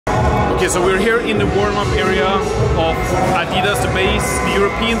Okay, so we're here in the warm-up area of Adidas, the Becs. The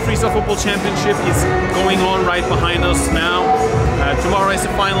European Freestyle Football Championship is going on right behind us now. Tomorrow is the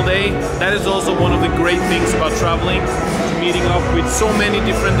final day. That is also one of the great things about traveling, meeting up with so many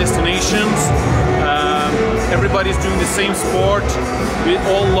different destinations. Everybody's doing the same sport. We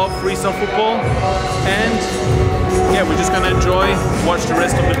all love freestyle football, and yeah, we're just gonna enjoy, watch the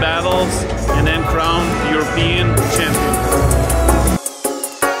rest of the battles, and then crown the European champion.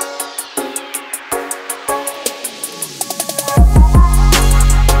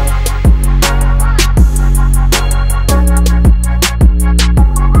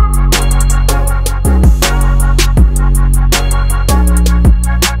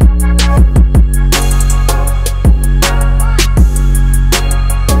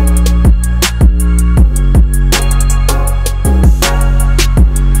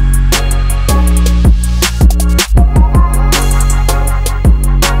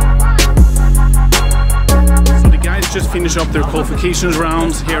 Just finish up their qualifications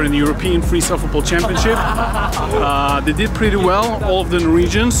rounds here in the European Freestyle Football Championship. They did pretty well, all of the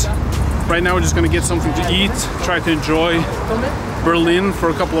Norwegians. Right now we're just going to get something to eat, try to enjoy Berlin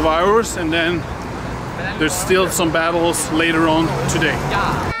for a couple of hours, and then there's still some battles later on today.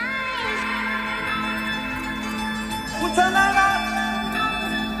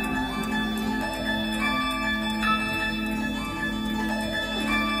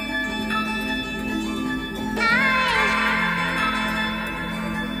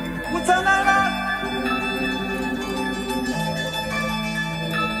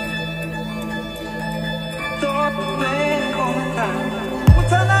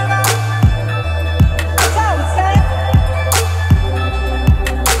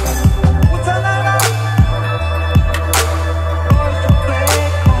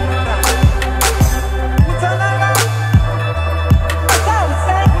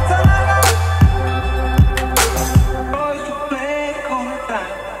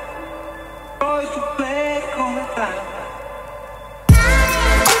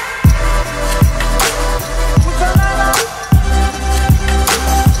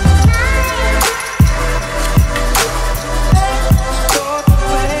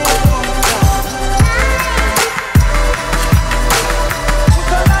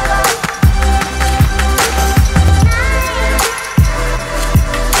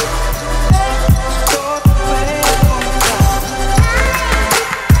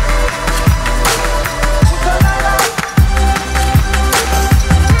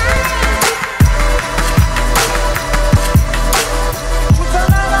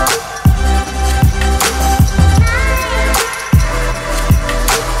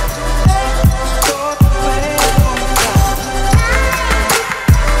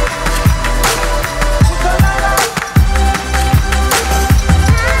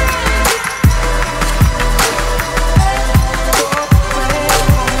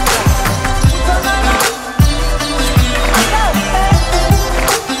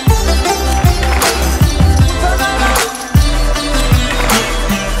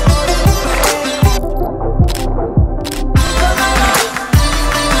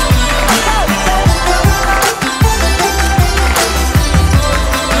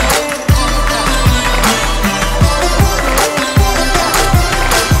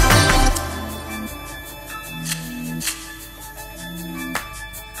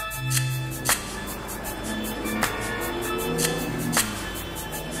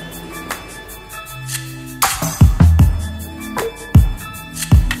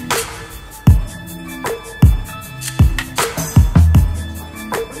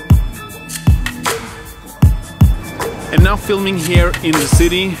 And now filming here in the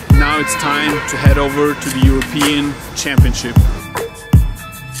city. Now it's time to head over to the European Championship.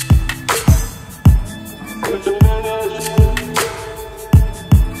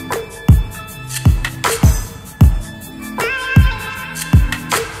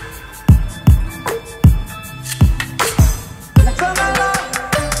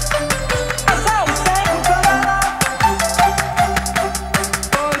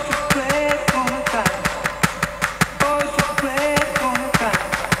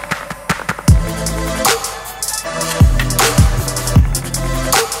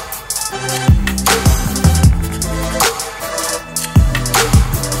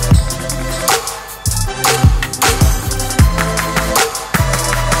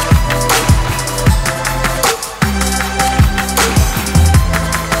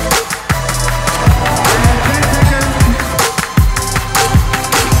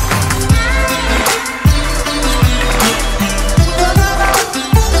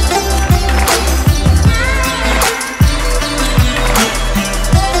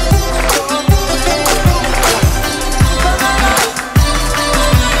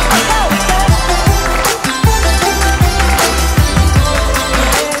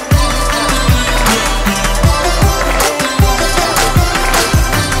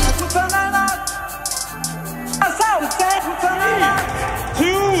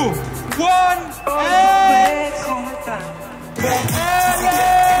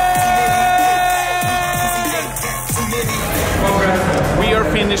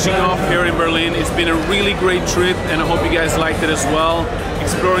 finishing off here in Berlin. It's been a really great trip, and I hope you guys liked it as well.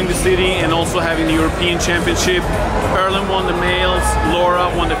 Exploring the city and also having the European Championship. Erlen won the males, Laura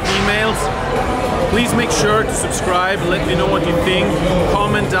won the females. Please make sure to subscribe, let me know what you think,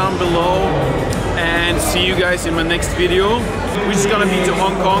 comment down below, and see you guys in my next video, which is gonna be to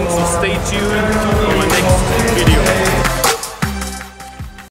Hong Kong, so stay tuned for my next video.